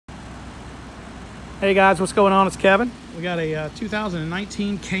Hey guys, what's going on? It's Kevin. We got a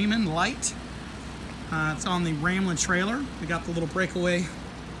 2019 Caimen LITE. It's on the Ramblin' trailer. We got the little breakaway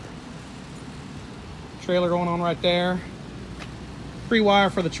trailer going on right there. Free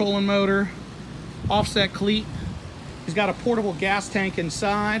wire for the trolling motor. Offset cleat. He's got a portable gas tank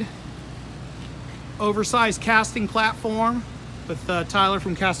inside. Oversized casting platform with Tyler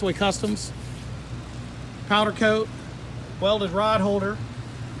from K.I.S.S. Powder coat. Welded rod holder.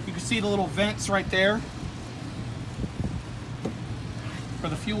 You can see the little vents right there for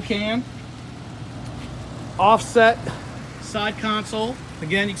the fuel can. Offset side console.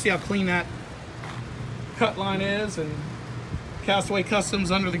 Again, you can see how clean that cut line is, and Castaway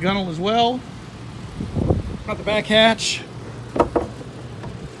Customs under the gunnel as well. Got the back hatch.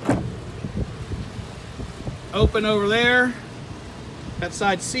 Open over there. That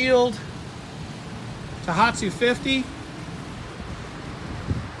side sealed. Tohatsu 50.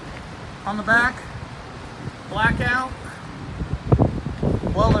 On the back, blackout,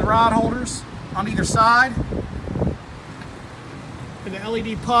 welded rod holders on either side, and the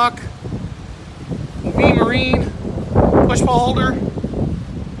LED puck, the V-Marine push-pull holder,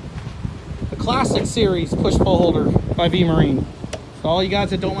 the Classic Series push-pull holder by V-Marine. So all you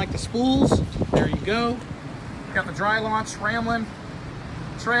guys that don't like the spools, there you go. Got the dry launch Ramblin'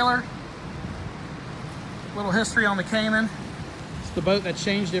 trailer. Little history on the Caimen. The boat that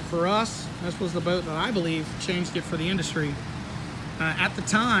changed it for us. This was the boat that I believe changed it for the industry. At the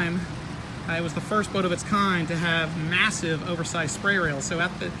time, it was the first boat of its kind to have massive oversized spray rails. So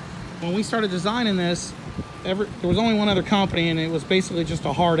when we started designing this, there was only one other company, and it was basically just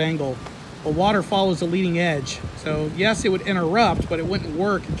a hard angle. But water follows the leading edge. So yes, it would interrupt, but it wouldn't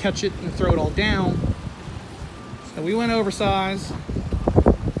work and catch it and throw it all down. So we went oversized,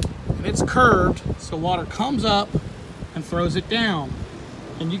 and it's curved, so water comes up and throws it down.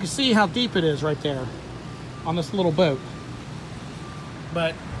 And you can see how deep it is right there on this little boat.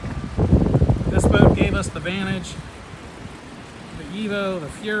 But this boat gave us the Vantage, the Evo, the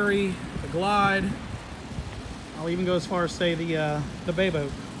Fury, the Glide. I'll even go as far as say the Bay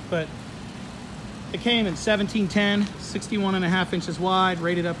boat. But it came in 1710, 61.5 inches wide,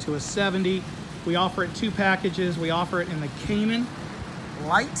 rated up to a 70. We offer it in two packages. We offer it in the Caimen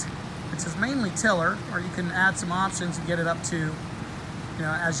LITE, which is mainly tiller, or you can add some options and get it up to, you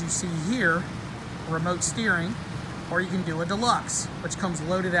know, as you see here, remote steering, or you can do a deluxe, which comes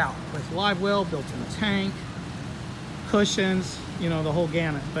loaded out with live well, built-in tank, cushions, you know, the whole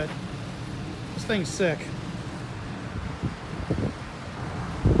gamut. But this thing's sick.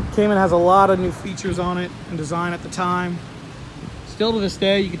 Caimen has a lot of new features on it and design at the time. Still to this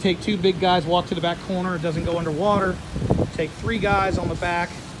day, you can take two big guys, walk to the back corner, it doesn't go underwater. Take three guys on the back,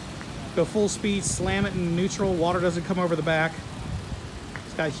 go full speed, slam it in neutral, water doesn't come over the back.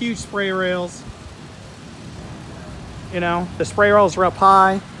 It's got huge spray rails. You know, the spray rails are up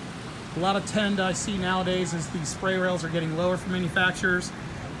high. A lot of trend I see nowadays is these spray rails are getting lower from manufacturers,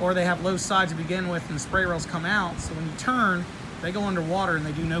 or they have low sides to begin with and the spray rails come out. So when you turn, they go underwater and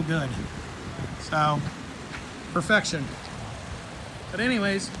they do no good. So, perfection. But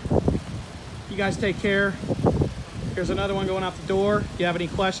anyways, you guys take care. Here's another one going out the door. If you have any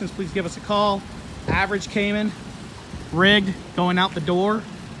questions, please give us a call. Average Caimen rigged going out the door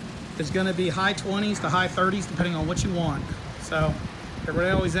is going to be high 20s to high 30s depending on what you want. So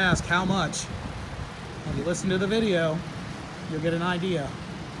everybody always asks how much. When you listen to the video, you'll get an idea.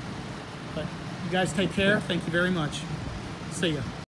 But you guys take care. Thank you very much. See ya.